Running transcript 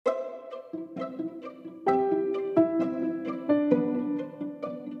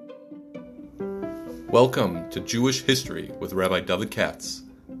Welcome to Jewish History with Rabbi David Katz,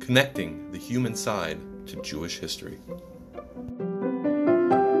 connecting the human side to Jewish history.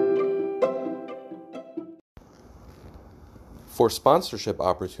 For sponsorship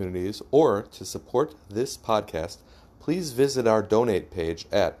opportunities or to support this podcast, please visit our donate page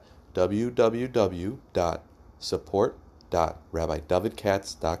at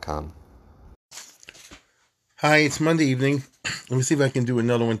www.support.rabbidavidkatz.com. Hi, it's Monday evening. Let me see if I can do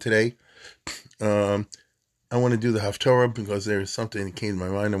another one today. I want to do the Haftorah because there's something that came to my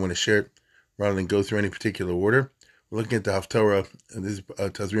mind. I want to share it rather than go through any particular order. We're looking at the Haftorah. This is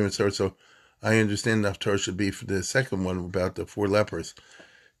Tazrim Tzar, so I understand the Haftorah should be for the second one about the 4 lepers.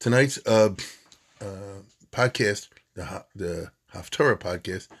 Tonight's podcast, the Haftorah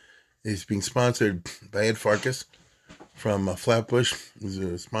podcast, is being sponsored by Ed Farkas from Flatbush. He was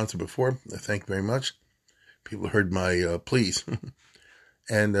a sponsor before. Thank you very much. People heard my pleas.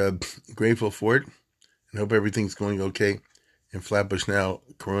 And grateful for it. And hope everything's going okay in Flatbush now,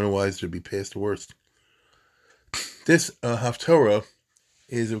 corona-wise, to be past the worst. This Haftorah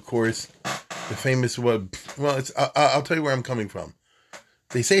is, of course, the famous one. Well, I'll tell you where I'm coming from.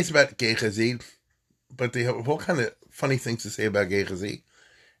 They say it's about Gehazi, but they have all kind of funny things to say about Gehazi.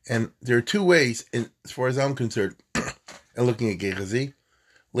 And there are 2 ways, as far as I'm concerned, in looking at Gehazi.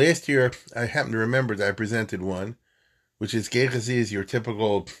 Last year, I happen to remember that I presented one, which is Gehazi is your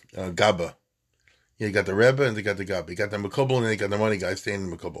typical Gabba. You got the Rebbe and they got the Gabba. You got the Mekubal and they got the money guy staying in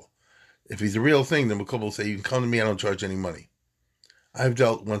the Mekubal. If he's a real thing, the Mekubal will say, you can come to me, I don't charge any money. I've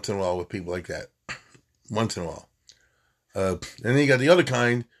dealt once in a while with people like that. Once in a while. And then you got the other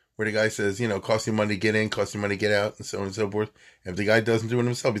kind, where the guy says, cost you money to get in, cost you money to get out, and so on and so forth. If the guy doesn't do it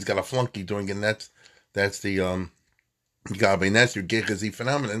himself, he's got a flunky doing it, and that's the Gabba, and that's your Gehazi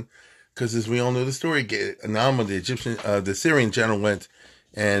phenomenon. Because as we all know the story, Naaman, the Syrian general, went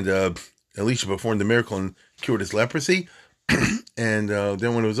and Elisha performed the miracle and cured his leprosy. And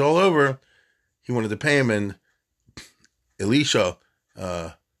then when it was all over, he wanted to pay him, and Elisha,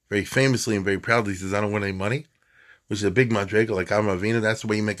 very famously and very proudly, says, I don't want any money, which is a big madrega, like I'm Avina. That's the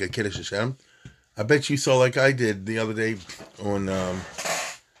way you make a Kiddush Hashem. I bet you saw, like I did the other day on, I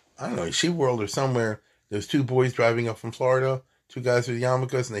don't know, She World or somewhere. There's 2 boys driving up from Florida, 2 guys with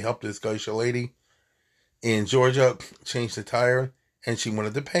yarmulkes, and they helped this Geisha lady in Georgia change the tire, and she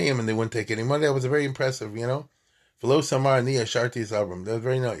wanted to pay him, and they wouldn't take any money. That was very impressive, V'lo samar niya sharti zabram. That was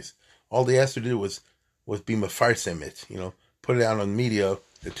very nice. All they asked her to do was be mefarsim it, put it out on media.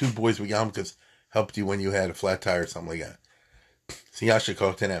 The 2 boys with yarmulkes helped you when you had a flat tire or something like that. So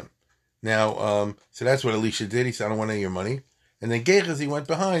yashikot to them. Now, so that's what Elisha did. He said, I don't want any of your money. And then Gehazi went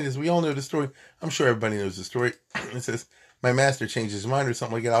behind, as we all know the story. I'm sure everybody knows the story. It says, my master changed his mind or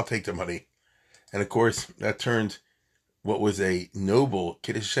something like that, I'll take the money. And of course, that turned what was a noble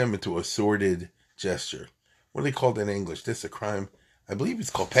Kiddush Hashem into a sordid gesture. What do they call that in English? This is a crime. I believe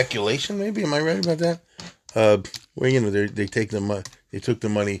it's called peculation, maybe. Am I right about that? Where, they took the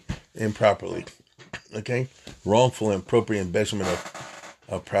money improperly. Okay? Wrongful and appropriate embellishment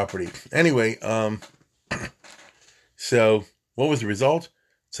of property. Anyway, so what was the result?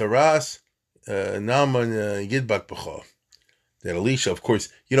 Tzaras, Naaman, Yidbak B'cho. That Elisha, of course,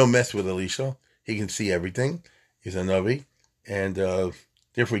 you don't mess with Elisha. He can see everything. He's a Navi. And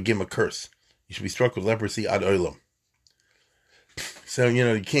therefore you give him a curse. You should be struck with leprosy ad olam. So, you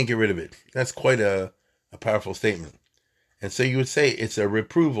can't get rid of it. That's quite a powerful statement. And so you would say it's a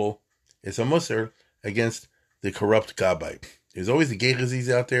reproval, it's a musar against the corrupt Gabbai. There's always the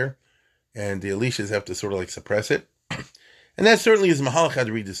Gehazis out there, and the Elishas have to sort of suppress it. And that certainly is Mahalach had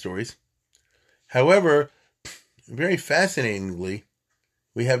to read the stories. However, very fascinatingly,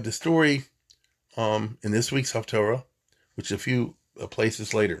 we have the story in this week's Haftorah, which is a few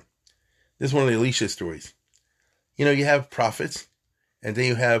places later. This is one of the Elisha stories. You have prophets, and then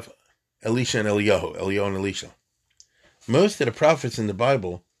you have Elisha and Eliyahu and Elisha. Most of the prophets in the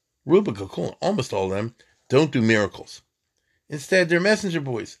Bible, Rubik, almost all of them, don't do miracles. Instead, they're messenger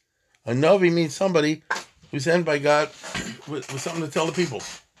boys. A Navi means somebody who's sent by God with something to tell the people.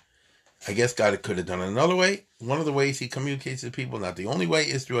 I guess God could have done it another way. One of the ways he communicates to people, not the only way,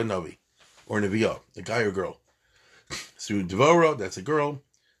 is through a Navi, or Neviah, a guy or girl. Through Devorah, that's a girl.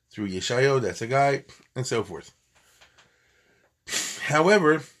 Through Yeshayahu, that's a guy, and so forth.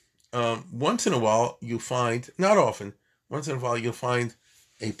 However, once in a while, you'll find, not often, once in a while you'll find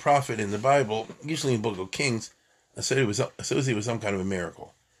a prophet in the Bible, usually in the Book of Kings, associated with some kind of a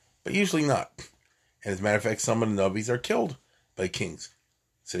miracle. But usually not. And as a matter of fact, some of the Navis are killed by kings.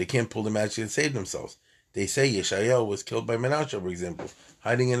 So they can't pull the magic and save themselves. They say Yeshayahu was killed by Menashe, for example,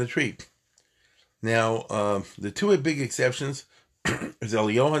 hiding in a tree. Now, the two big exceptions is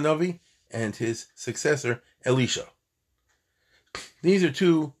Eliyahu Hanavi and his successor, Elisha. These are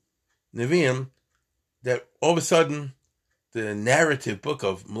two Nevi'im that all of a sudden, the narrative book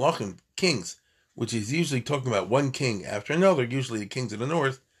of Malachim, Kings, which is usually talking about one king after another, usually the kings of the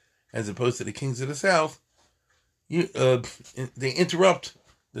north, as opposed to the kings of the south, they interrupt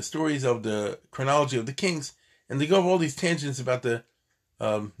the stories of the chronology of the kings, and they go off all these tangents about the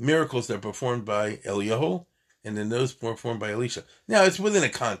miracles that are performed by Eliyahu, and then those performed by Elisha. Now, it's within a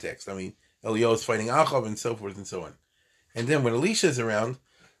context. I mean, Eliyahu is fighting Achav and so forth and so on. And then when Elisha is around,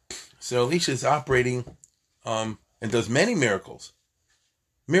 so Elisha is operating and does many miracles.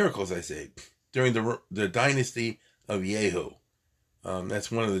 Miracles, I say, during the dynasty of Yehu. That's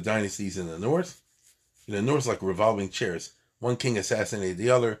one of the dynasties in the north. In the north, like revolving chairs. One king assassinated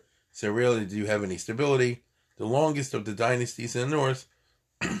the other, so rarely do you have any stability. The longest of the dynasties in the north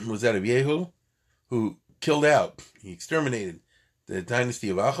was that of Yehu, who killed out, he exterminated the dynasty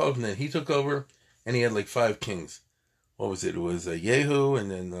of Achav, and then he took over, and he had like 5 kings. What was it? It was Yehu,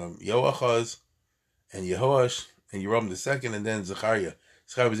 and then Yoachaz, and Yehoash, and Yeroboam II, and then Zechariah.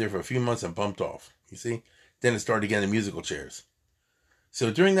 Zechariah was there for a few months and bumped off, you see? Then it started again in musical chairs.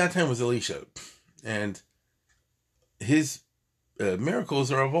 So during that time was Elisha, and his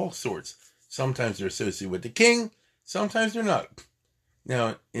miracles are of all sorts. Sometimes they're associated with the king, sometimes they're not.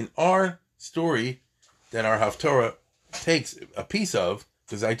 Now, in our story that our Haftorah takes a piece of,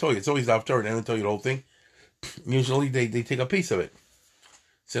 because I told you, it's always the Haftorah, they don't tell you the whole thing. Usually they take a piece of it.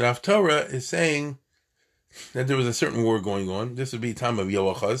 So the Haftorah is saying that there was a certain war going on. This would be the time of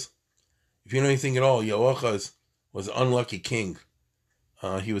Yoachaz. If you know anything at all, Yoachaz was an unlucky king.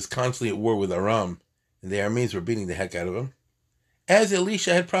 He was constantly at war with Aram, and the Arameans were beating the heck out of him. As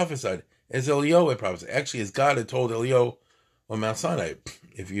Elisha had prophesied, as Eliyahu had prophesied. Actually, as God had told Eliyahu on Mount Sinai,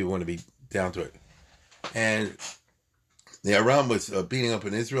 if you want to be down to it. And the Aram was beating up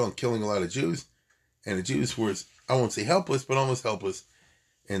in Israel and killing a lot of Jews. And the Jews were, I won't say helpless, but almost helpless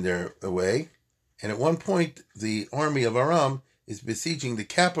in their way. And at one point, the army of Aram is besieging the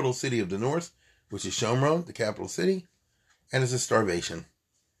capital city of the north, which is Shomron, the capital city, and it's a starvation.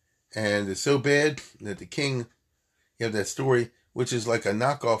 And it's so bad that the king, you have that story, which is like a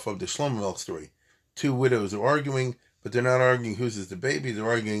knockoff of the Shlomo Melech story. 2 widows are arguing, but they're not arguing whose is the baby. They're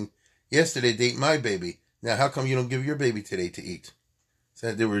arguing, yesterday they ate my baby. Now how come you don't give your baby today to eat?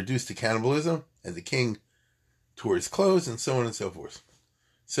 So they were reduced to cannibalism, and the king tore his clothes, and so on and so forth.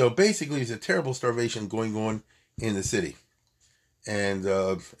 So basically, there's a terrible starvation going on in the city. And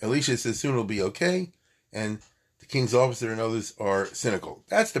Elisha says soon it'll be okay, and the king's officer and others are cynical.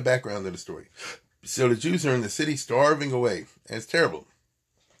 That's the background of the story. So the Jews are in the city starving away, and it's terrible.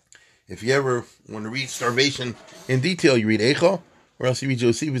 If you ever want to read starvation in detail, you read Eichel, or else you read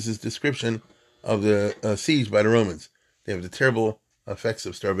Josephus' description of the siege by the Romans. They have the terrible effects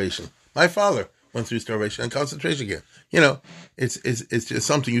of starvation. My father went through starvation and concentration camp. You know, it's just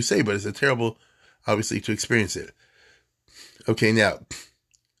something you say, but it's a terrible, obviously, to experience it. Okay, now,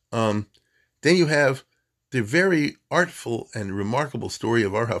 then you have the very artful and remarkable story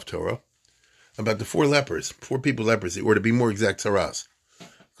of our Haftorah about the 4 lepers, 4 people with leprosy, or to be more exact, saras.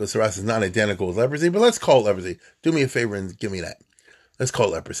 Because saras is not identical with leprosy, but let's call it leprosy. Do me a favor and give me that. Let's call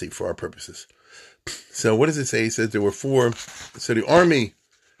it leprosy for our purposes. So what does it say? It says there were 4. So the army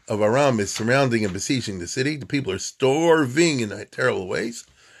of Aram is surrounding and besieging the city. The people are starving in terrible ways.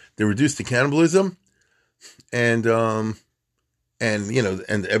 They're reduced to cannibalism, and you know,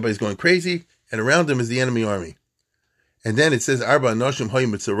 and everybody's going crazy. And around them is the enemy army. And then it says Arba Noshim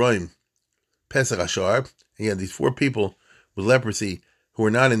Hayim Mitzrayim Pesach Ashar. And you had these 4 people with leprosy who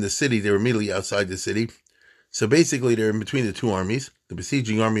were not in the city; they were immediately outside the city. So basically, they're in between the 2 armies: the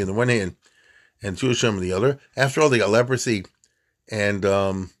besieging army on the one hand, and Jewish army on the other. After all, they got leprosy. And,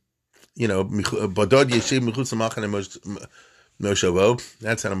 you know, Badad Yeshiv Mechutz Machane Moshavo.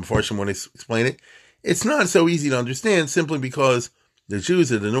 That's how the Mepharshim want to explain it. It's not so easy to understand simply because the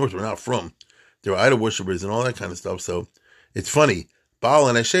Jews of the north were not from. They were idol worshippers and all that kind of stuff. So it's funny. Baal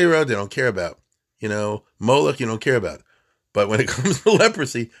and Asherah, they don't care about. You know, Moloch, you don't care about. But when it comes to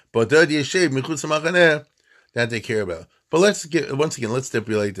leprosy, Badad Yeshiv Mechutz Machane, that they care about. But let's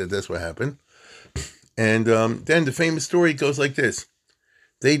stipulate that that's what happened. And then the famous story goes like this.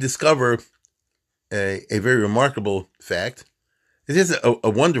 They discover a very remarkable fact. It is a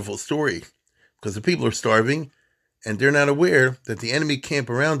wonderful story because the people are starving and they're not aware that the enemy camp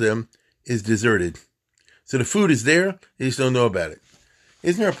around them is deserted. So the food is there, they just don't know about it.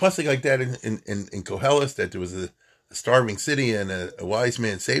 Isn't there a pasuk like that in Koheles that there was a starving city and a wise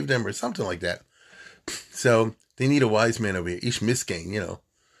man saved them or something like that? So they need a wise man over here. Ish Miskain, you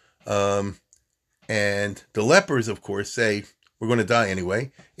know. And the lepers, of course, say, we're going to die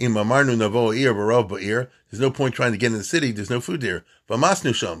anyway. There's no point trying to get in the city. There's no food there. And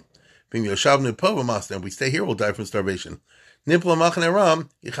we stay here, we'll die from starvation. So we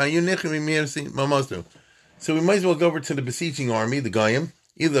might as well go over to the besieging army, the Goyim,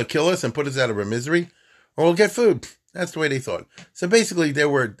 either kill us and put us out of our misery, or we'll get food. That's the way they thought. So basically, they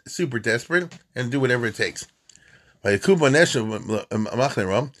were super desperate and do whatever it takes. So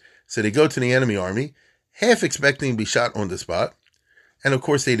they go to the enemy army, half expecting to be shot on the spot, and of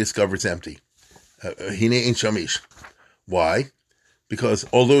course they discover it's empty. Why? Because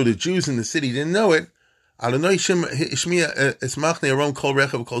although the Jews in the city didn't know it, Hashem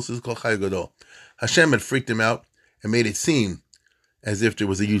had freaked them out and made it seem as if there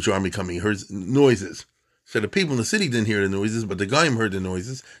was a huge army coming. He heard noises. So the people in the city didn't hear the noises, but the Goyim heard the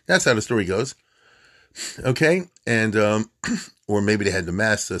noises. That's how the story goes. Okay? And, or maybe they had the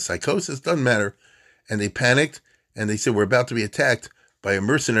mass psychosis, doesn't matter. And they panicked, and they said, we're about to be attacked by a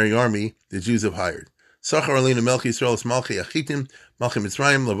mercenary army the Jews have hired. We're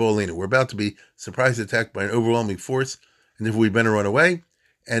about to be surprise attacked by an overwhelming force, and if we better run away,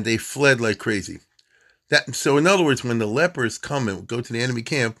 and they fled like crazy. So in other words, when the lepers come and go to the enemy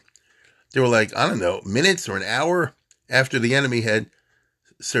camp, they were like, I don't know, minutes or an hour after the enemy had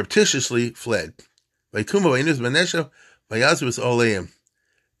surreptitiously fled. And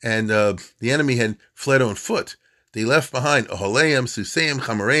the enemy had fled on foot. They left behind Aholeim, Suseim,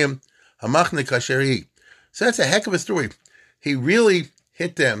 Chamareim, Hamachne Kasheri. So that's a heck of a story. He really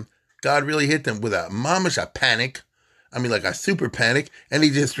hit them. God really hit them with a mamash, a panic. I mean, like a super panic. And he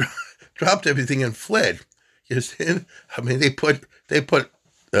just dropped everything and fled. You understand? I mean, they put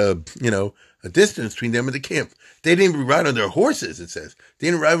a distance between them and the camp. They didn't even ride on their horses, it says. They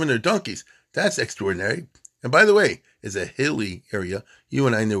didn't ride on their donkeys. That's extraordinary. And by the way, it's a hilly area. You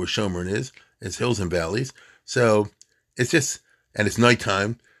and I know where Shomron is. It's hills and valleys. So it's just, and it's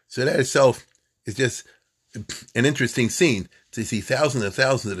nighttime. So that itself is just an interesting scene to see thousands and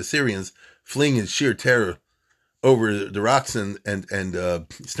thousands of Assyrians fleeing in sheer terror over the rocks and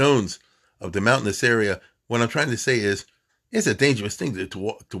stones of the mountainous area. What I'm trying to say is, it's a dangerous thing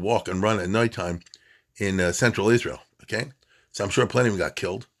to walk and run at nighttime in central Israel. Okay, so I'm sure plenty of them got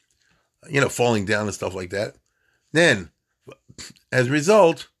killed, falling down and stuff like that. Then, as a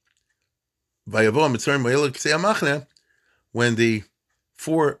result, when the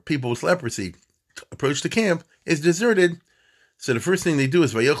 4 people with leprosy approach the camp, it's deserted. So the first thing they do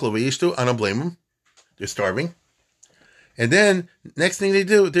is Vayochel Vayishtu. I don't blame them. They're starving. And then, next thing they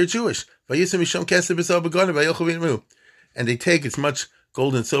do, they're Jewish. And they take as much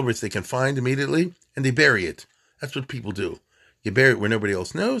gold and silver as they can find immediately, and they bury it. That's what people do. You bury it where nobody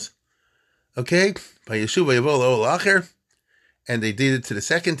else knows. Okay? And they did it to the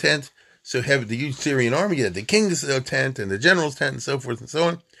second tent. So have the huge Syrian army, you had the king's tent and the general's tent and so forth and so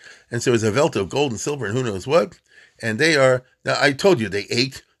on. And so it's a belt of gold and silver and who knows what. And they are, now I told you they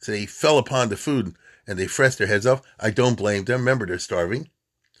ate, so they fell upon the food and they fresh their heads off. I don't blame them. Remember, they're starving.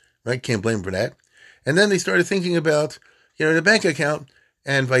 Right? Can't blame them for that. And then they started thinking about, the bank account,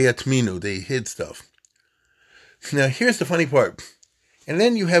 and vayatminu, they hid stuff. Now, here's the funny part. And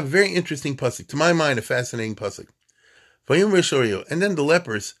then you have a very interesting pasuk. To my mind, a fascinating pasuk. And then the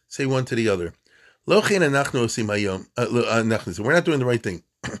lepers say one to the other, we're not doing the right thing.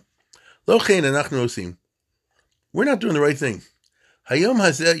 We're not doing the right thing.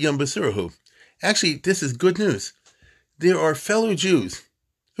 Actually, this is good news. There are fellow Jews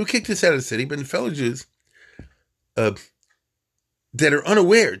who kicked us out of the city, but fellow Jews that are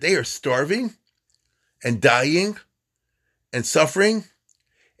unaware. They are starving and dying and suffering,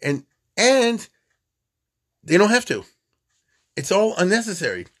 and they don't have to. It's all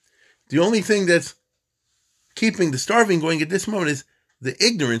unnecessary. The only thing that's keeping the starving going at this moment is the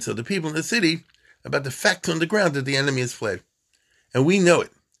ignorance of the people in the city about the facts on the ground that the enemy has fled. And we know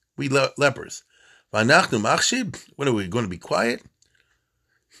it. We lepers. What are we going to be quiet?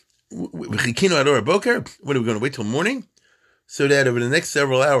 What are we going to wait till morning? So that over the next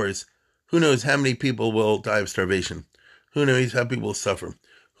several hours, who knows how many people will die of starvation? Who knows how people will suffer?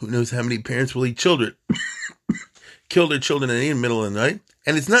 Who knows how many parents will eat children? Kill their children in the middle of the night?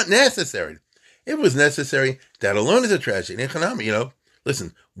 And it's not necessary. If it was necessary, that alone is a tragedy.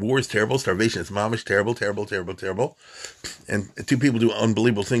 Listen, war is terrible. Starvation is mamish, terrible, terrible, terrible, terrible. And 2 people do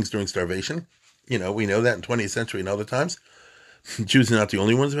unbelievable things during starvation. We know that in 20th century and other times. Jews are not the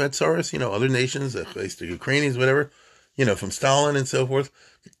only ones who had sorrows. Other nations, the Ukrainians, whatever, from Stalin and so forth,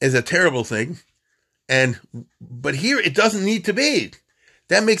 is a terrible thing. But here it doesn't need to be.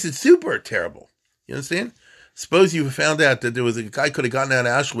 That makes it super terrible. You understand? Suppose you found out that there was a guy could have gotten out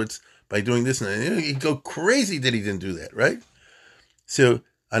of Auschwitz by doing this. And he'd go crazy that he didn't do that, right? So,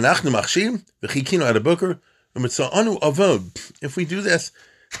 anachnu machshim v'chikinu ad haboker u'mitza'anu avod. If we do this,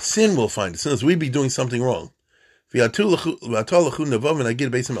 sin will find us. As we be doing something wrong. So we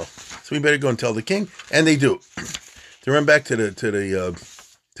better go and tell the king, and they do. To run back to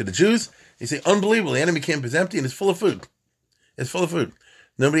the Jews, they say, unbelievable, the enemy camp is empty and it's full of food. It's full of food.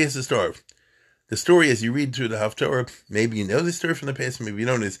 Nobody has to starve. The story, as you read through the Haftorah, maybe you know the story from the past, maybe you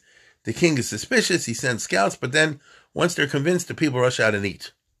don't, is the king is suspicious, he sends scouts, but then once they're convinced, the people rush out and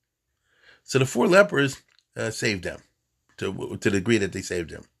eat. So the 4 lepers saved them, to the degree that they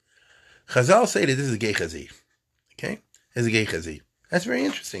saved them. Chazal say that this is Gehazi. Okay? This is Gehazi. That's very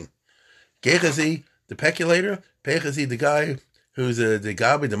interesting. Gehazi, the peculator, Pechazi, the guy who's the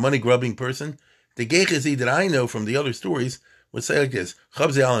gabi, the money-grubbing person. The Gehazi that I know from the other stories would say like this,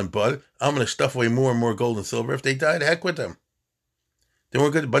 Chabzi al and Bud, I'm going to stuff away more and more gold and silver. If they died, heck with them. They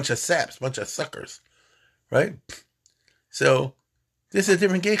weren't good, a bunch of saps, a bunch of suckers. Right? So, this is a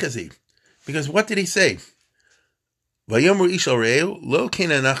different Gehazi. Because what did he say? We're not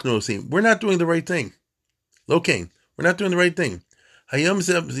doing the right thing. Lo kain. We're not doing the right thing.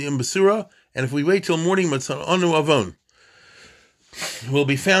 And if we wait till morning, we'll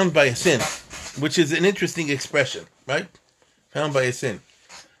be found by a sin, which is an interesting expression, right? Found by a sin.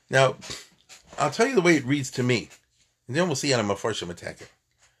 Now, I'll tell you the way it reads to me, and then we'll see how the Mefarshim attack it.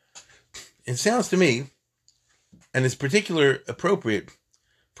 It sounds to me, and it's particularly appropriate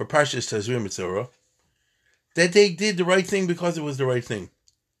for Parshas Tazria Mitzorah, that they did the right thing because it was the right thing.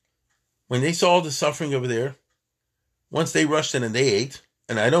 When they saw the suffering over there, once they rushed in and they ate,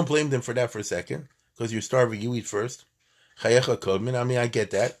 and I don't blame them for that for a second, because you're starving, you eat first. Chayecha kodmin, I mean, I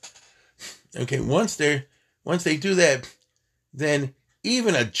get that. Okay, once they do that, then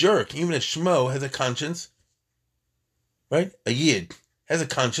even a jerk, even a shmo has a conscience, right? A yid has a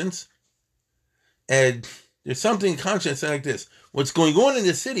conscience, and there's something in conscience like this. What's going on in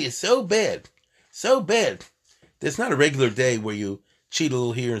the city is so bad. There's not a regular day where you cheat a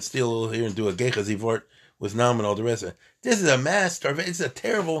little here and steal a little here and do a Gehazi vort with Nam and all the rest of it. This is a mass starvation. It's a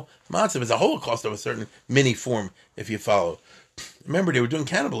terrible matzav. It's a holocaust of a certain mini form, if you follow. Remember, they were doing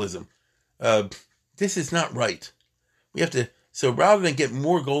cannibalism. This is not right. We have to, so rather than get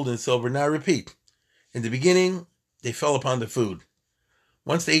more gold and silver, now repeat. In the beginning, they fell upon the food.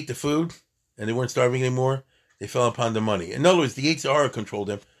 Once they ate the food, and they weren't starving anymore, they fell upon the money. In other words, the Yetzer Hara controlled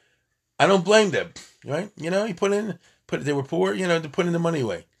them. I don't blame them, right? You know, they were poor, you know, to put in the money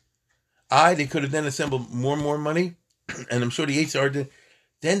away. They could have then assembled more and more money, and I'm sure the Yetzer Hara did.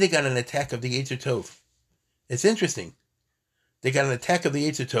 Then they got an attack of the Yetzer Tov. It's interesting. They got an attack of the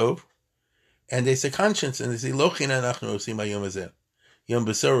Yetzer Tov, and they say conscience, and they say, Lochin anachnu osim hayom hazeh, yom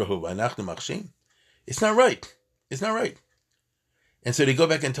b'sorahu anachnu machshim. It's not right. It's not right. And so they go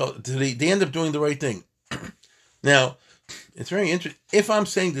back and they end up doing the right thing. Now, it's very interesting. If I'm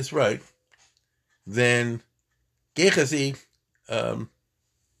saying this right, then Gehazi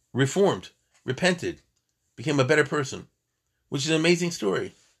reformed, repented, became a better person, which is an amazing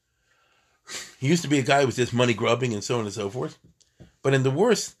story. He used to be a guy who was just money grubbing and so on and so forth. But in the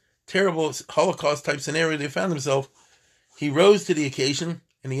worst, terrible Holocaust type scenario they found himself, he rose to the occasion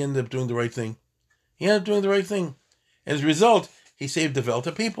and he ended up doing the right thing. And as a result, he saved the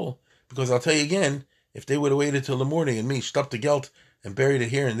Velta people. Because I'll tell you again, if they would have waited till the morning and me stuffed the gelt and buried it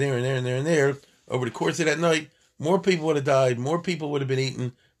here and there and there and there and there, over the course of that night, more people would have died, more people would have been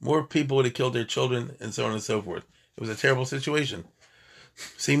eaten, more people would have killed their children, and so on and so forth. It was a terrible situation.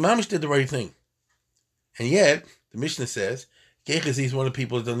 See, Mamish did the right thing. And yet, the Mishnah says, Gehazi is one of the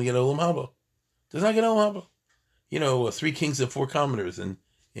people that doesn't get Olam Haba. Does not get Olam Haba. You know, 3 kings and 4 commoners in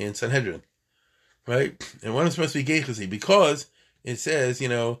Sanhedrin. Right? And one is supposed to be Gehazi because it says, you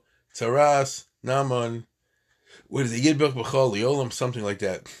know, Tzaras, Naaman, what is it, Yidbach B'chol, Leolam, something like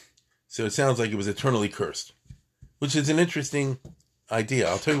that. So it sounds like it was eternally cursed, which is an interesting idea.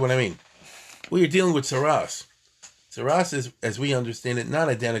 I'll tell you what I mean. We are dealing with Tzaras. Tzaras is, as we understand it, not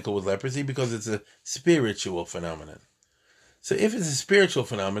identical with leprosy because it's a spiritual phenomenon. So if it's a spiritual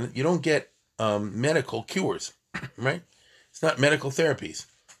phenomenon, you don't get medical cures, right? It's not medical therapies.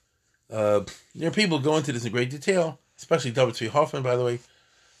 There are people who go into this in great detail, especially W. Tzvi Hoffman, by the way,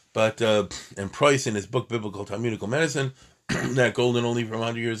 but and Price in his book, Biblical Talmudical Medicine, that golden only from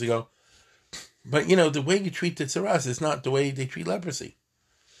 100 years ago. But, you know, the way you treat the tzaras is not the way they treat leprosy.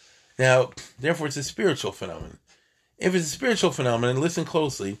 Now, therefore, it's a spiritual phenomenon. If it's a spiritual phenomenon, listen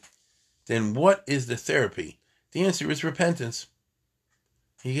closely, then what is the therapy? The answer is repentance.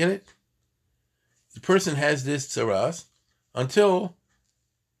 You get it? The person has this tzaras until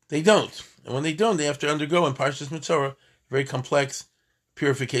they don't. And when they don't, they have to undergo in Parshas Mitzorah a very complex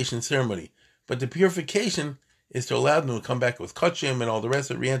purification ceremony. But the purification is to allow them to come back with kachim and all the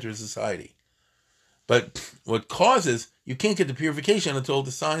rest of re-enter society. But what causes, you can't get the purification until the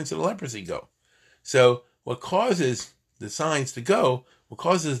signs of the leprosy go. So what causes the signs to go, what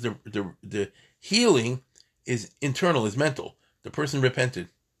causes the healing is internal, is mental. The person repented.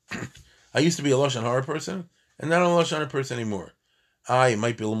 I used to be a Lashon Hara person, and not a Lashon Hara person anymore. It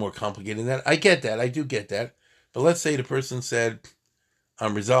might be a little more complicated than that. I get that. I do get that. But let's say the person said,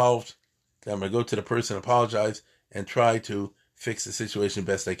 I'm resolved, that I'm going to go to the person, apologize, and try to fix the situation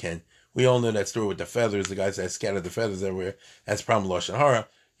best I can. We all know that story with the feathers. The guys that scattered the feathers everywhere. That's a problem with Lashon Hara.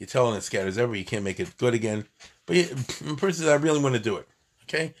 You're telling it scatters everywhere. You can't make it good again. But the person says, I really want to do it.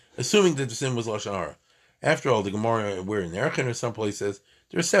 Okay? Assuming that the sin was Lashon Hara. After all, the Gemara, we're in Erechim or someplace, says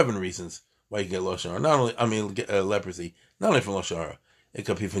there are 7 reasons why you get Lashon Hara. Leprosy. Not only from Lashon Hara. It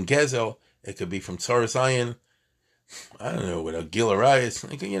could be from Gezel. It could be from Tsaras Ayin. I don't know, with a Gil Arayis.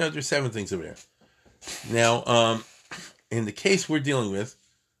 There's 7 things over there. Now, in the case we're dealing with,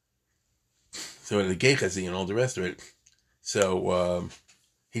 so the Gechazi and all the rest of it, so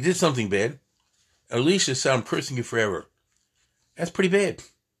he did something bad. Elisha said, I'm cursing you forever. That's pretty bad.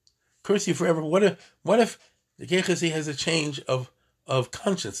 Curse you forever. What if the Gechazi has a change of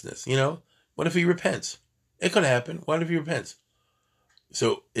consciousness, What if he repents? It could happen. What if he repents?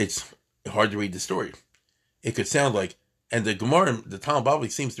 So it's hard to read the story. It could sound like, and the Gemara, the Talmud Bavli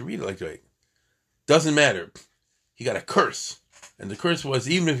seems to read it like that. Doesn't matter. He got a curse. And the curse was,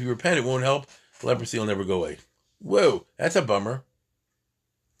 even if you repent, it won't help. Leprosy will never go away. Whoa, that's a bummer.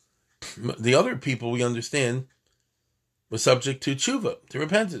 The other people, we understand, were subject to tshuva, to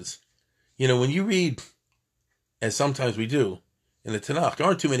repentance. When you read, as sometimes we do, in the Tanakh, there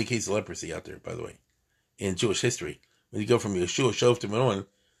aren't too many cases of leprosy out there, by the way, in Jewish history. When you go from Yeshua, Shoftim, and on,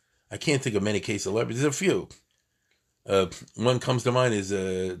 I can't think of many cases of leprosy. There's a few. One comes to mind is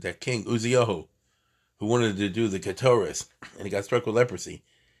that king, Uziyahu, who wanted to do the Ketores, and he got struck with leprosy.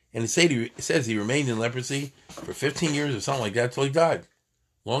 And it says he remained in leprosy for 15 years or something like that until he died.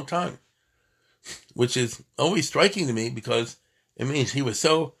 Long time. Which is always striking to me because it means he was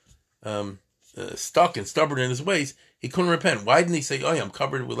so stuck and stubborn in his ways, he couldn't repent. Why didn't he say, I'm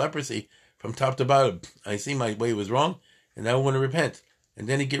covered with leprosy from top to bottom. I see my way was wrong, and now I want to repent. And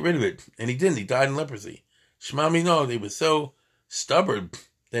then he'd get rid of it. And he didn't. He died in leprosy. Shema no, he was so stubborn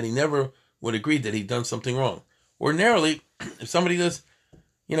that he never would agree that he'd done something wrong. Ordinarily, if somebody does,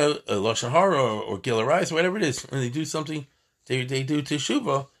 a Lashon Hara or Gil Arayis or whatever it is, and they do something, they do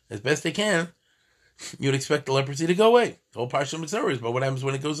teshuvah as best they can, you'd expect the leprosy to go away. The whole Parsha Mitzvah is about what happens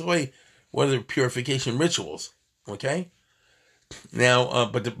when it goes away. What are the purification rituals? Okay? Now,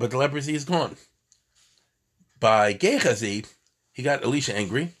 but the leprosy is gone. By Gechazi, he got Elisha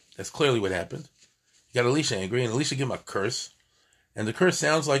angry. That's clearly what happened. He got Elisha angry, and Elisha gave him a curse. And the curse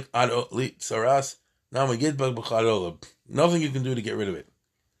sounds like Saras, nothing you can do to get rid of it.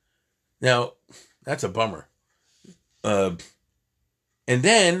 Now, that's a bummer. And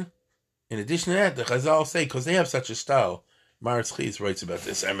then, in addition to that, the Chazal say, because they have such a style, Maris Chiz writes about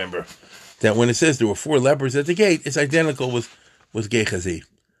this, I remember, that when it says there were 4 lepers at the gate, it's identical with Gechazi.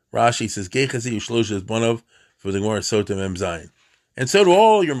 Rashi says, Gechazi Ushlosh is Bonov for the Gemara Sota Mem Zayin. And so do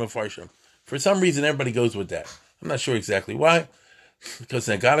all your Mefarshim. For some reason, everybody goes with that. I'm not sure exactly why. Because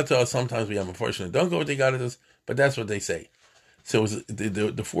in Agadatos, sometimes we have Mefarshim that don't go with the Agadatos, but that's what they say. So it was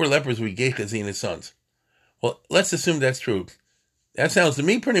the 4 lepers were Gechazi and his sons. Well, let's assume that's true. That sounds to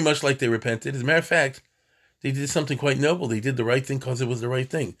me pretty much like they repented. As a matter of fact, they did something quite noble. They did the right thing because it was the right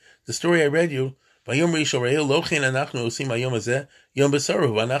thing. The story I read you, we got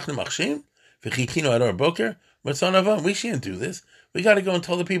to go and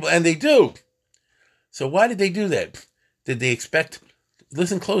tell the people, and they do. So why did they do that? Did they expect,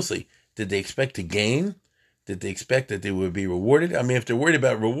 listen closely, did they expect to gain? Did they expect that they would be rewarded? I mean, if they're worried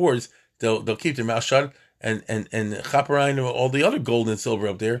about rewards, they'll keep their mouth shut and chaperine all the other gold and silver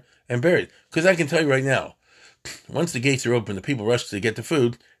up there and bury it. Because I can tell you right now, once the gates are open, the people rush to get the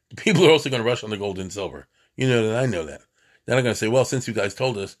food, the people are also going to rush on the gold and silver. You know that, I know that. They're not going to say, well, since you guys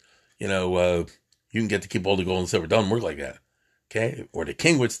told us, you can get to keep all the gold and silver. It doesn't work like that. Okay? Or the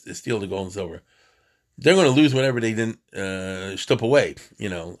king would steal the gold and silver. They're going to lose whatever they didn't stuff away,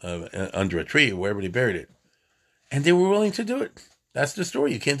 under a tree or wherever they buried it. And they were willing to do it. That's the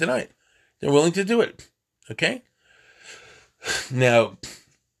story. You can't deny it. They're willing to do it. Okay? Now,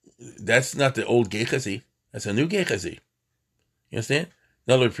 that's not the old Gechazi. That's a new Gechazi. You understand?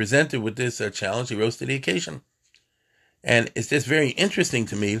 In other words, presented with this challenge, he rose to the occasion. And it's just very interesting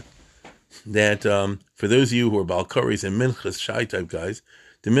to me that for those of you who are Balkaris and Minchas Shai type guys,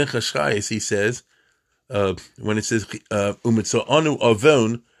 the Minchas Shai, he says, when it says umitzonu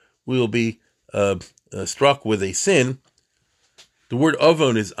avon, we will be struck with a sin. The word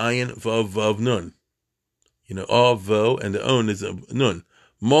avon is ayin vav vav nun. Avo and the on is a nun.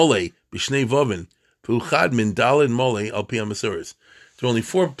 Mole b'shnei vavin v'uchad min daled mole al pi hamasuros. There are only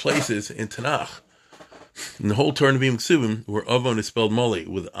 4 places in Tanakh, in the whole Torah Ksubim, where avon is spelled mole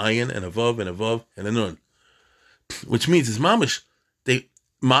with ayin and a vav and a nun, which means it's mamish. This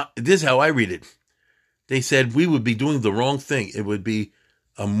is how I read it. They said we would be doing the wrong thing. It would be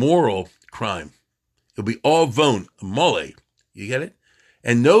a moral crime. It would be avon mole. You get it?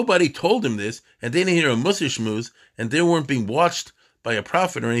 And nobody told him this, and they didn't hear a Mussar Shmuz, and they weren't being watched by a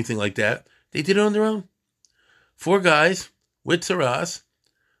prophet or anything like that. They did it on their own. 4 guys with tzaras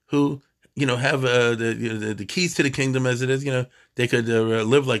who, have the keys to the kingdom as it is. They could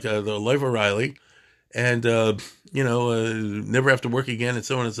live like the life of Riley, and never have to work again, and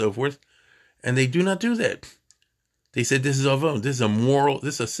so on and so forth. And they do not do that. They said this is avon. This is a moral.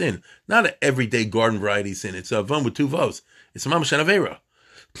 This is a sin, not an everyday garden variety sin. It's avon with 2 vavs. It's a mamash and avera.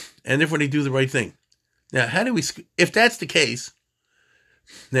 And therefore they do the right thing. Now, if that's the case,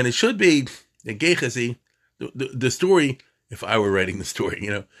 then it should be the Gehazi, the story, if I were writing the story,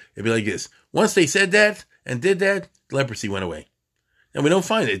 it'd be like this. Once they said that and did that, leprosy went away. And we don't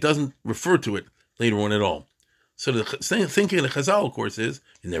find it. It doesn't refer to it later on at all. So the thinking of the Chazal, of course, is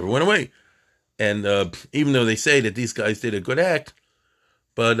it never went away. And even though they say that these guys did a good act,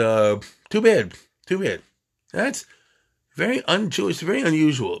 but too bad. That's very un-Jewish, very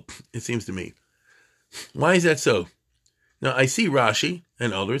unusual, it seems to me. Why is that so? Now, I see Rashi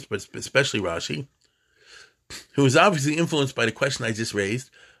and others, but especially Rashi, who is obviously influenced by the question I just raised,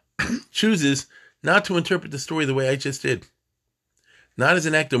 chooses not to interpret the story the way I just did. Not as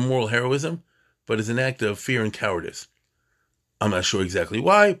an act of moral heroism, but as an act of fear and cowardice. I'm not sure exactly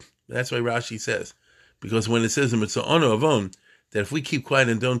why. That's why Rashi says. Because when it says in Mitzvah Avon, that if we keep quiet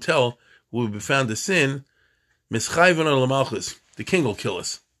and don't tell, we will be found to sin, the king will kill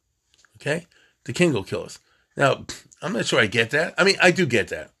us. Okay? The king will kill us. Now, I'm not sure I get that. I mean, I do get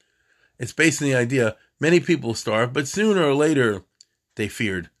that. It's based on the idea many people starve, but sooner or later, they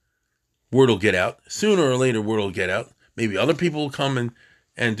feared, word will get out. Sooner or later, word will get out. Maybe other people will come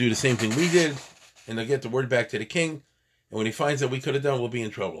and do the same thing we did, and they'll get the word back to the king, and when he finds that we could have done, we'll be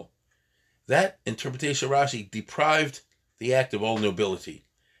in trouble. That interpretation of Rashi deprived the act of all nobility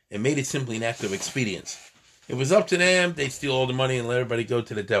and made it simply an act of expedience. It was up to them, they'd steal all the money and let everybody go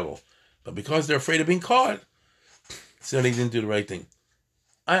to the devil. But because they're afraid of being caught, so they didn't do the right thing.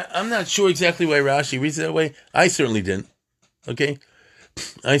 I'm not sure exactly why Rashi reads it that way. I certainly didn't. Okay?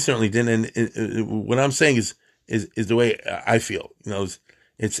 I certainly didn't. And what I'm saying is the way I feel.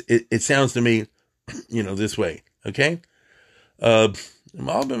 It sounds to me, this way. Okay? Malbim,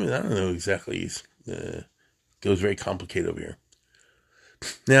 I don't know exactly. Goes very complicated over here.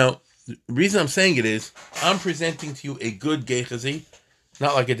 Now, the reason I'm saying it is, I'm presenting to you a good Gehazi,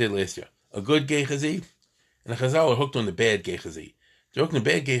 not like I did last year. A good Gehazi, and the Chazal are hooked on the bad Gehazi. They're hooked on the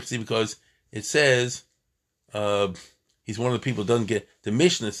bad Gehazi because it says he's one of the people who doesn't get, the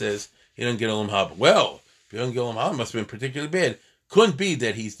Mishnah says he doesn't get Olam Haba. Well, if he doesn't get Olam Haba, it must have been particularly bad. Couldn't be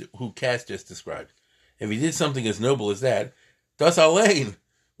that he's who Cass just described. If he did something as noble as that, Das Alain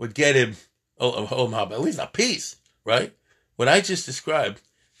would get him Olam Haba, at least a piece, right? What I just described,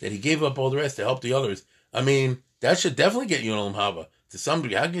 that he gave up all the rest to help the others, I mean, that should definitely get you an Olam Haba. To some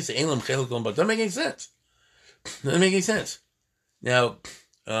degree, how can you say Elam Chelik Olam Haba? Doesn't make any sense. Doesn't make any sense. Now,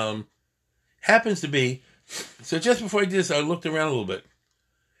 happens to be, so just before I did this, I looked around a little bit,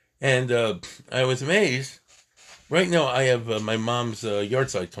 and I was amazed. Right now, I have my mom's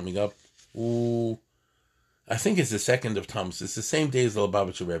yard site coming up. Ooh, I think it's the 2nd of Tammuz. It's the same day as the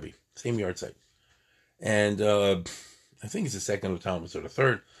Lubavitcher Rebbe, same yard site. And I think it's the 2nd of Tammuz or the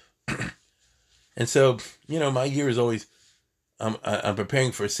 3rd. And so, my year is always, I'm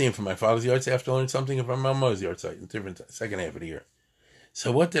preparing for a scene for my father's yard site. I have to learn something from my mother's yard site in the different second half of the year.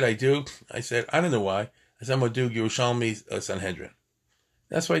 So what did I do? I said, I don't know why. I said, I'm going to do Yerushalmi Sanhedrin.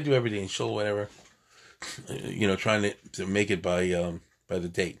 That's what I do every day in Shul, whatever. Trying to make it by the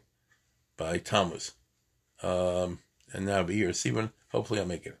date, by Tammuz. And now I'll be here. See when, hopefully I'll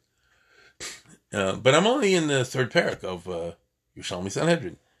make it. But I'm only in the 3rd parak of Yerushalmi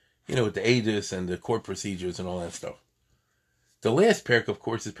Sanhedrin. With the Adis and the court procedures and all that stuff. The last parak, of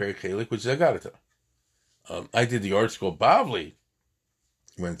course, is Parak Chelik, which is Agadata. I did the article Bavli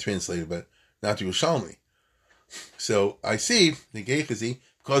when translated, but not the Yerushalmi. So I see the Gehazi,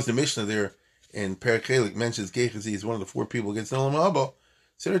 because the Mishnah there in Parak Chelik mentions Gehazi as one of the 4 people against Olam Haba.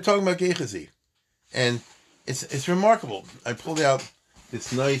 So they're talking about Gehazi. And it's remarkable. I pulled out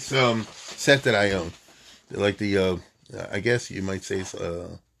this nice set that I own. like the I guess you might say it's,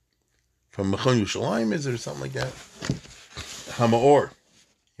 from Mechon Yerushalayim, is it, or something like that? Hamaor,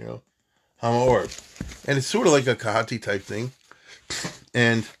 you know, Hamaor, and it's sort of like a Kahati type thing.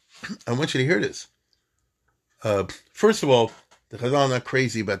 And I want you to hear this. First of all, the Chazal are not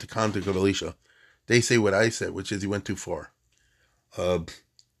crazy about the conduct of Elisha. They say what I said, which is he went too far.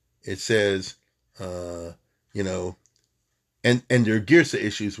 It says, you know, and there are Girsa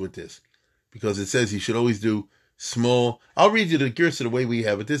issues with this, because it says you should always do small. I'll read you the Girsa the way we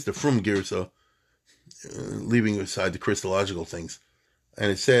have it. This is the Frum Girsa, leaving aside the Christological things.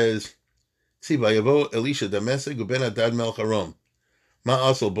 And it says, see, Vayavo Elisha Damesek Uben Adad Melech Aram. Ma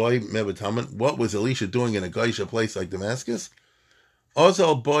Asal Boy Mebetaman. What was Elisha doing in a Geisha place like Damascus?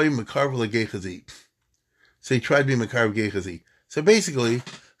 Asal Boy Mekarv Gechazi. So he tried to be Mekarv Gechazi. So basically,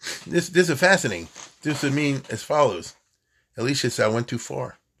 this is fascinating. This would mean as follows. Elisha said, I went too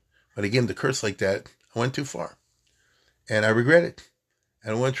far. But again, the curse like that, I went too far. And I regret it.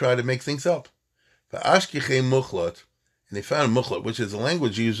 And I want to try to make things up. But Ashkiche Muchlat, and they found Muchlat, which is a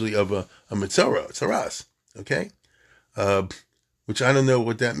language usually of a Mitzorah, it's a Ras, okay? Which I don't know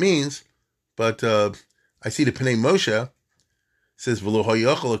what that means, but I see the Pnei Moshe says, V'lo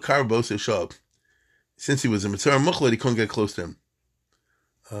hayachal akar b'osei shab. Since he was a Mitzorah Muchlat, he couldn't get close to him.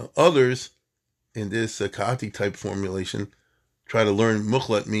 Others, in this Kahati type formulation, try to learn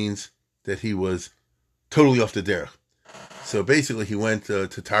Muchlat means that he was totally off the derech. So basically, he went to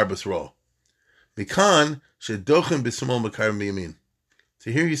Tarbas Ra. Mikan shedochem b'smol makar b'yamin.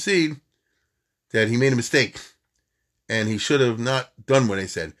 So here you see that he made a mistake, and he should have not done what I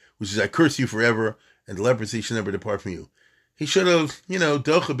said, which is, I curse you forever, and the leprosy should never depart from you. He should have,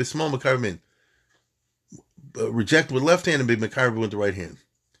 dochem b'smol makar b'yamin. Reject with left hand and be makar with the right hand.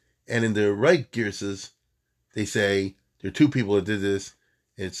 And in the right girsas, they say there are two people that did this.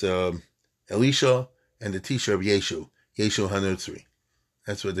 It's Elisha and the teacher of Yeshu Hanotzri.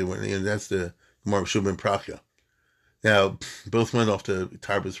 That's what they went. That's the Gemara Shubin Prachya. Now, both went off to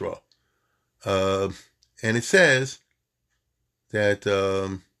Tarbas Ra. And it says that,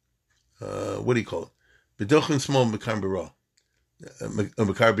 what do you call it? B'dochin small Mekar B'ra.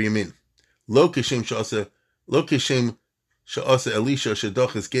 Mekar B'yamin. Lo kishem sha'asa Elisha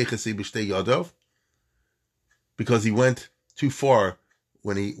shedoches gechasi b'shtei yadav. Because he went too far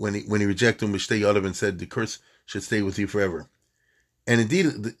when he rejected him b'shtei yadav and said the curse should stay with you forever. And indeed,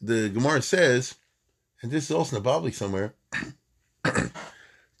 the Gemara says, and this is also in the Babli somewhere,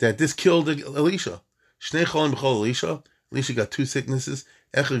 that this killed Elisha. Shnei cholim b'chol Elisha. Elisha got two sicknesses.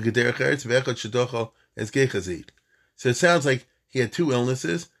 Echad gederech eretz ve'echad shedocha es gechazid. So it sounds like he had two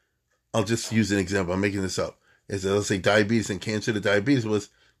illnesses. I'll just use an example. I'm making this up. Let's say diabetes and cancer. The diabetes was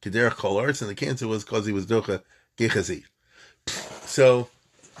gederech kol eretz, and the cancer was because he was docha gechazid. So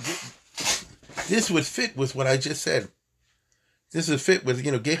this would fit with what I just said. This would fit with,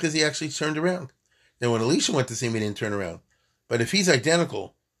 Gehazi actually turned around. Now, when Elisha went to see him, he didn't turn around. But if he's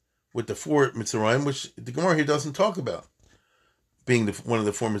identical with the four Mitzrayim, which the Gemara here doesn't talk about, being one of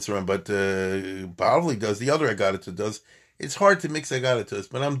the four Mitzrayim, but Bavli does, the other Agadita does, it's hard to mix Agaditas,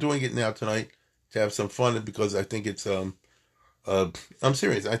 but I'm doing it now tonight to have some fun, because I think it's, I'm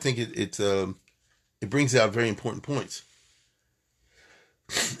serious, I think it brings out very important points.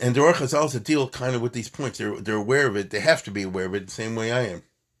 And the Aruch Chazal deal kind of with these points. They're aware of it. They have to be aware of it the same way I am.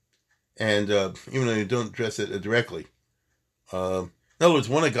 And even though you don't address it directly. In other words,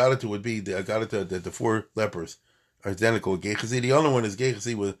 one Agadita would be the Agadita that the four lepers are identical with Gehazi. The other one is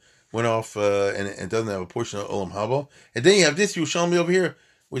Gehazi went off and doesn't have a portion of Olam Haba. And then you have this Yerushalmi over here,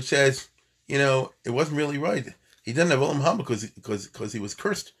 which says, it wasn't really right. He didn't have Olam Haba because he was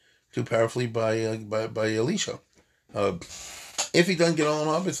cursed too powerfully by Elisha. If he doesn't get Olam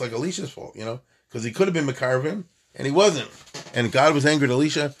Haba, it's like Elisha's fault, because he could have been Mekarvim, and he wasn't. And God was angry at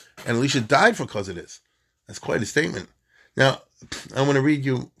Elisha, and Elisha died because of this. That's quite a statement. Now, I want to read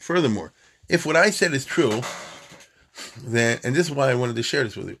you furthermore. If what I said is true, then, and this is why I wanted to share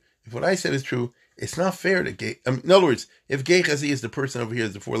this with you, if what I said is true, it's not fair to in other words, if Gehazi is the person over here,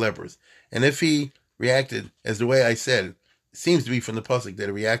 is the four lepers, and if he reacted as the way I said, it seems to be from the pasuk that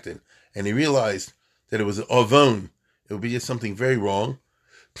he reacted, and he realized that it was avon, it would be just something very wrong,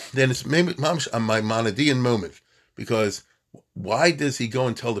 then it's maybe a Maimonidean moment. Because why does he go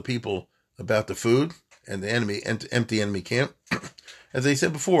and tell the people about the food and the enemy, empty enemy camp? As I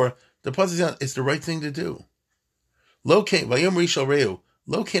said before, the pasuk, it's the right thing to do. Lo kein vayom rishal reu,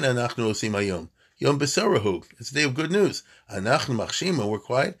 lo kein anachnu osim hayom, yom besarahu. It's a day of good news. Anachnu machshima, we're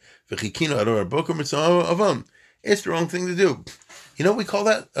quiet. V'chikinu ador boker mitzvah avon. It's the wrong thing to do. We call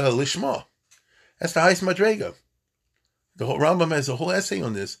that lishma. That's the highest madrega. The whole Rambam has a whole essay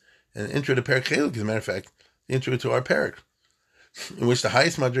on this. an intro to Perek Chelik, as a matter of fact, the intro to our Perek, in which the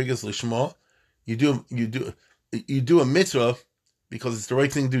highest madrig is Lishma. You do a mitzvah because it's the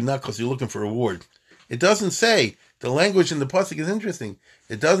right thing to do, not because you're looking for a reward. It doesn't say, the language in the pasuk is interesting.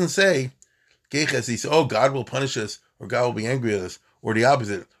 It doesn't say, oh, God will punish us, or God will be angry at us, or the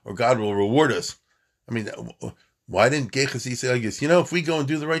opposite, or God will reward us. I mean, why didn't Gechasi say like this? If we go and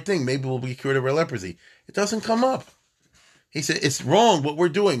do the right thing, maybe we'll be cured of our leprosy. It doesn't come up. He said, it's wrong what we're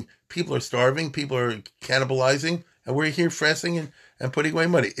doing. People are starving, people are cannibalizing, and we're here fasting and putting away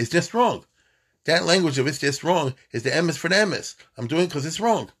money. It's just wrong. That language of it's just wrong is the emes for the emes. I'm doing it because it's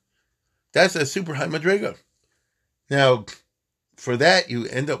wrong. That's a super high madriga. Now, for that, you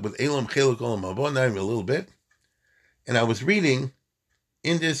end up with Elam Chelik Olam Haba, not even a little bit. And I was reading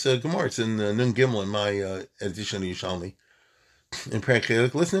in this Gemara, it's in Nun Gimel in my edition of Yishalmi, in Perek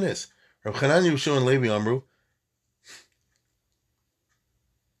Chelik. Listen to this. Rav Chanan Yehoshua and Levi Amru,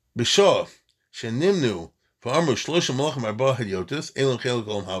 B'shah, Shenimnu, V'amru Shloshim Malachim Arba Hadyotis, Elam Chelik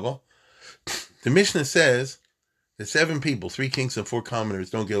Olam Haba. The Mishnah says that 7 people, 3 kings and 4 commoners,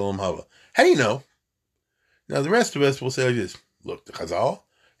 don't get Olam Haba. How do you know? Now, the rest of us will say like this. Look, the Chazal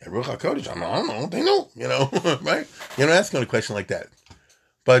and Ruach HaKodesh, I don't know, they know, right? You're not asking a question like that.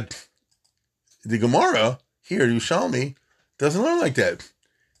 But the Gemara here, Yushalmi, doesn't learn like that.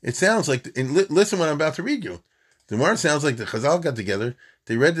 It sounds like, and listen what I'm about to read you. The Gemara sounds like the Chazal got together,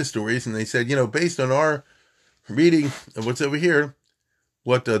 they read the stories, and they said, based on our reading of what's over here,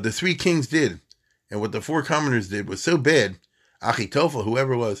 what the 3 kings did, and what the 4 commoners did was so bad, Achitophel,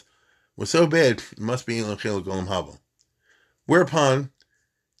 whoever was so bad, it must be Elam Chelik Olam Haba. Whereupon,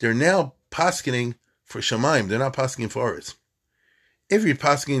 they're now paskening for Shemaim. They're not paskening for Aretz. If you're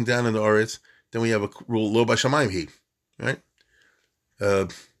paskening down in the Aretz, then we have a rule, Lo Ba Shemaim He. Right?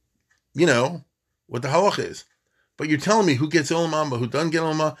 What the halacha is. But you're telling me who gets Olam Haba, who doesn't get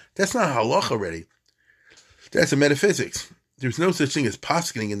Olam Haba, that's not halacha already. That's a metaphysics. There's no such thing as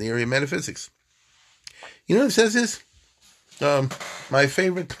paskening in the area of metaphysics. You know what it says this? My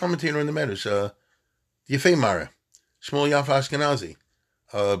favorite commentator in the Medrash, Yefei Mara, Shmuel Yafa Ashkenazi,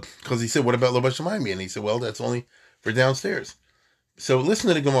 because he said, what about Lo Ba Shemaim? And he said, well, that's only for downstairs. So listen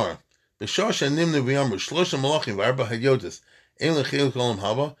to the Gemara. B'shosha nimnu v'yamru shlosha malachim v'arba hadyotis ein lechilik olam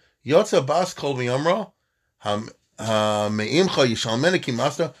haba yotza bas kol v'yamra ha'me'imcha yishalmena ki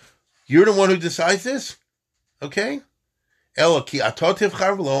masta. You're the one who decides this? Okay? Ela ki atot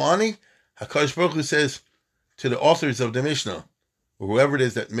tivchar v'lo ani. HaKadosh Baruch Hu says to the authors of the Mishnah, or whoever it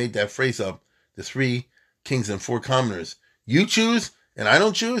is that made that phrase up, the 3 kings and 4 commoners, you choose and I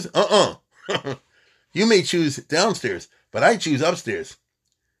don't choose? You may choose downstairs, but I choose upstairs.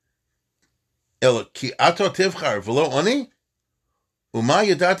 Ela ki ato tivchar v'lo ani uma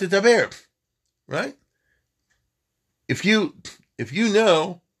yadat taber. Right? If you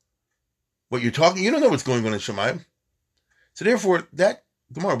know what you're talking, you don't know what's going on in Shemayim. So therefore, that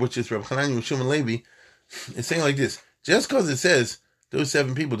Gemara, which is Rav Chanan Yehoshua and Levi, is saying like this: just because it says those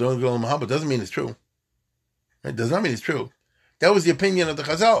 7 people don't go to Mahaba doesn't mean it's true. It does not mean it's true. That was the opinion of the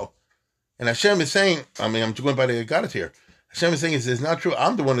Chazal. And Hashem is saying, I'm going by the Gadot here. Hashem is saying it's not true.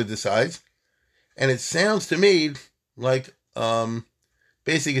 I'm the one who decides. And it sounds to me like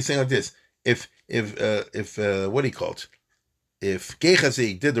basically it's saying like this: if what do you call it? If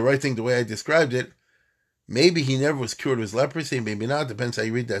Gehazi did the right thing the way I described it, maybe he never was cured of his leprosy, maybe not. Depends how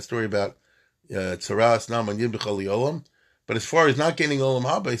you read that story about Tzaras, Naaman, Yibdechal Olam. But as far as not getting Olam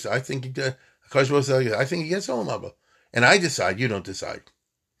Haba, I think he gets Olam Haba. And I decide, you don't decide.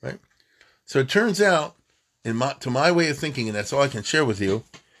 Right? So it turns out, to my way of thinking, and that's all I can share with you,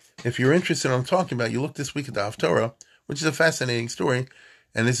 if you're interested in what I'm talking about, you look this week at the Haftorah, which is a fascinating story.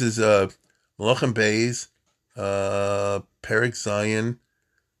 And this is Malachim Beis, Perek Zion,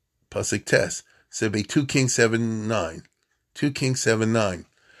 Pasuk Tes. So it'd be 2 Kings 7:9. 2 Kings 7:9.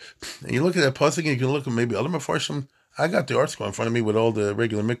 And you look at that pasuk, and you can look at maybe other Mefarshim. I got the article in front of me with all the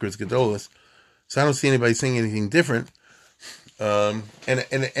regular Mikras Gedolas, so I don't see anybody saying anything different. And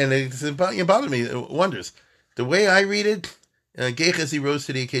it's about, it bothered me. It wonders. The way I read it, Gehazi rose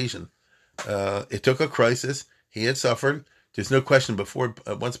to the occasion. It took a crisis. He had suffered. There's no question before,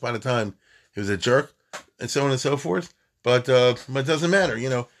 once upon a time, he was a jerk, and so on and so forth. But it doesn't matter.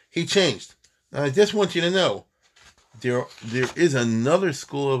 He changed. Now, I just want you to know, there is another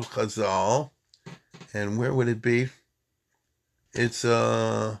school of Chazal, and where would it be? It's,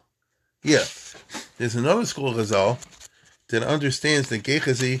 there's another school of Chazal that understands that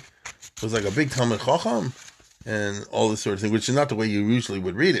Gehazi was like a big Talmid Chacham, and all this sort of thing, which is not the way you usually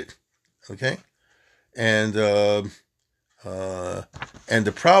would read it, okay? And the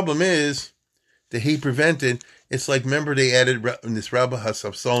problem is that he prevented, It's like, remember they added this Rabbi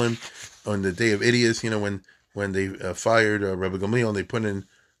Hasapsalim on the Day of Idiots, when they fired Rabbi Gamliel, and they put in,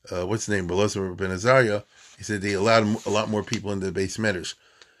 what's his name, Belazar ben Azariah. He said they allowed a lot more people in the base medrash.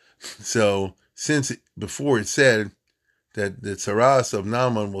 So, since before it said that the tzaras of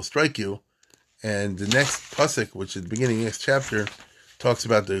Naaman will strike you, and the next pasuk, which is the beginning of the next chapter, talks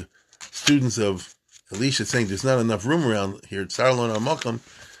about the students of Elisha saying there's not enough room around here, tsar lo na'makam.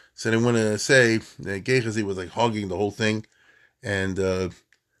 So they want to say that Gehazi was like hogging the whole thing, and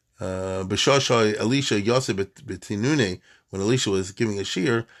B'shasha Elisha Yosef b'tinune, when Elisha was giving a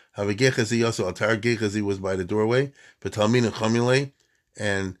shear, have Gehazi Yosef altar. Gehazi was by the doorway, b'talmin and chamile,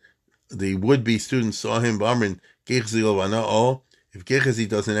 and the would-be students saw him. B'amrin Gehazi lo vana'o. If Gehazi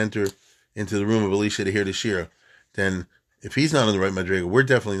doesn't enter into the room of Elisha to hear the shear, then if he's not on the right madrega, we're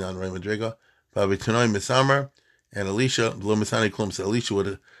definitely not on the right madrega. B'avitunai misamar, and Elisha lo misani klum. So Elisha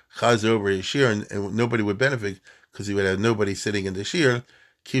would chaz over his shear, and nobody would benefit because he would have nobody sitting in the shear.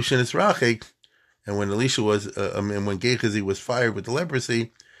 Kivshin is rachik, and when Elisha was, and when Gehazi was fired with the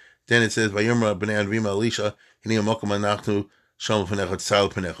leprosy, then it says Vayomra b'nei Anvima Elisha hini amokum anachnu shalom panecha tzal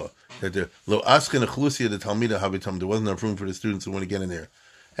panecha, that the lo asken echlusia the talmida habitam, there wasn't enough room for the students who want to get in there.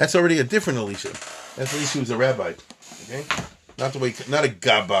 That's already a different Elisha. That's Elisha who's a rabbi, okay? Not a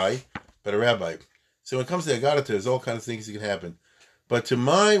gabbai, but a rabbi. So when it comes to Agadah, there's all kinds of things that can happen. But to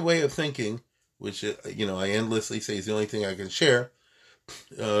my way of thinking, which I endlessly say is the only thing I can share,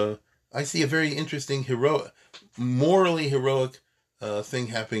 I see a very interesting, morally heroic thing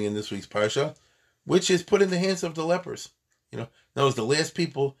happening in this week's parsha, which is put in the hands of the lepers. That was the last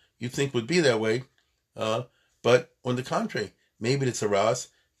people you think would be that way, but on the contrary, maybe the tzaras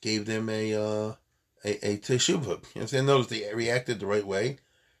gave them a teshuvah. Notice they reacted the right way,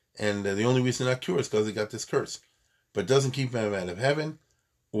 and the only reason they're not cured is because they got this curse. But it doesn't keep them out of heaven,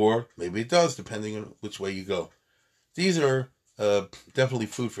 or maybe it does, depending on which way you go. These are definitely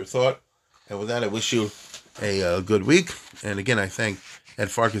food for thought. And with that, I wish you a good week. And again, I thank Ed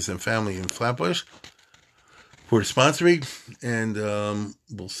Farkas and family in Flatbush for sponsoring. And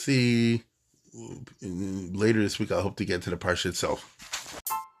we'll see later this week. I hope to get to the parsha itself.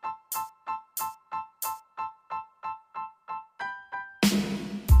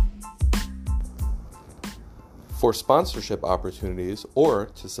 For sponsorship opportunities or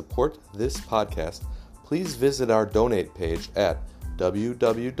to support this podcast, please visit our donate page at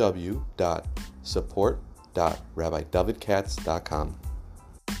www.support.rabbidavidkatz.com.